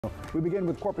We begin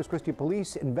with Corpus Christi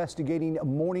police investigating a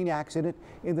morning accident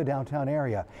in the downtown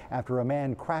area after a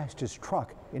man crashed his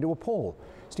truck into a pole.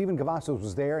 Stephen Cavazos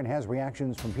was there and has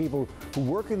reactions from people who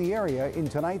work in the area in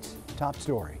tonight's top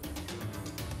story.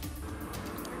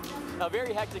 A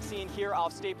very hectic scene here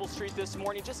off Staples Street this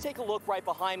morning. Just take a look right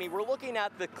behind me. We're looking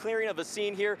at the clearing of a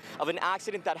scene here of an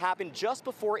accident that happened just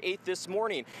before 8 this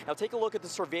morning. Now take a look at the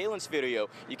surveillance video.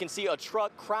 You can see a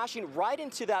truck crashing right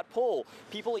into that pole.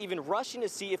 People even rushing to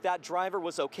see if that driver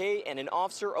was okay, and an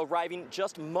officer arriving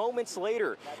just moments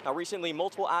later. Now recently,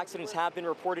 multiple accidents have been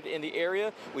reported in the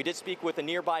area. We did speak with a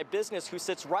nearby business who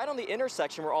sits right on the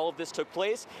intersection where all of this took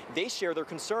place. They share their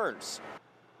concerns.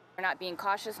 They're not being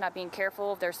cautious, not being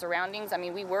careful of their surroundings. I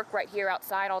mean, we work right here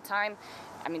outside all the time.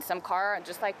 I mean, some car,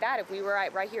 just like that, if we were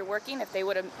right here working, if they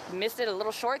would have missed it a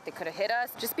little short, they could have hit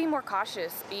us. Just be more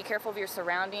cautious. Be careful of your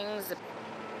surroundings.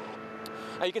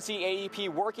 Now you can see AEP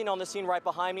working on the scene right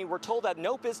behind me. We're told that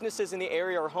no businesses in the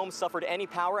area or homes suffered any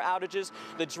power outages.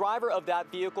 The driver of that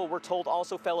vehicle, we're told,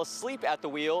 also fell asleep at the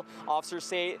wheel. Officers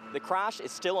say the crash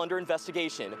is still under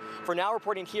investigation. For now,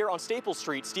 reporting here on Staples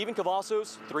Street, Stephen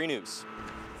Cavazos, 3 News.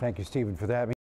 Thank you, Stephen, for that.